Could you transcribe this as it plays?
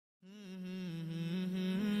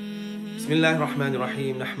بسم الله الرحمن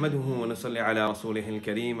الرحيم نحمده ونصلي على رسوله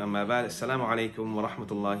الكريم أما بعد السلام عليكم ورحمة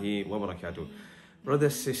الله وبركاته.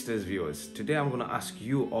 Brothers, sisters, viewers, today I'm going to ask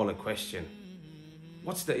you all a question.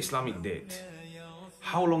 What's the Islamic date?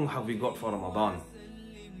 How long have we got for Ramadan?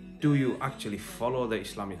 Do you actually follow the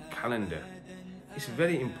Islamic calendar? It's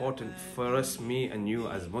very important for us, me and you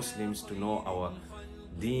as Muslims, to know our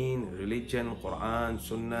deen, religion, Quran,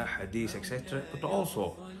 Sunnah, Hadith, etc. But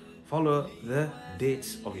also follow the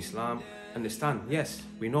dates of Islam. Understand, yes,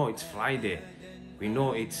 we know it's Friday. We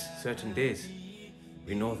know it's certain days.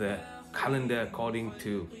 We know the calendar according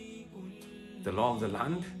to the law of the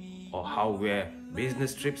land or how where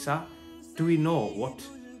business trips are. Do we know what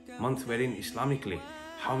month we're in Islamically?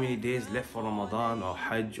 How many days left for Ramadan or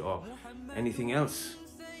Hajj or anything else?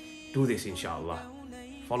 Do this inshallah.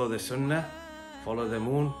 Follow the Sunnah, follow the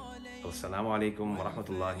moon. Assalamu alaikum wa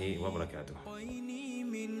rahmatullahi wa barakatuh.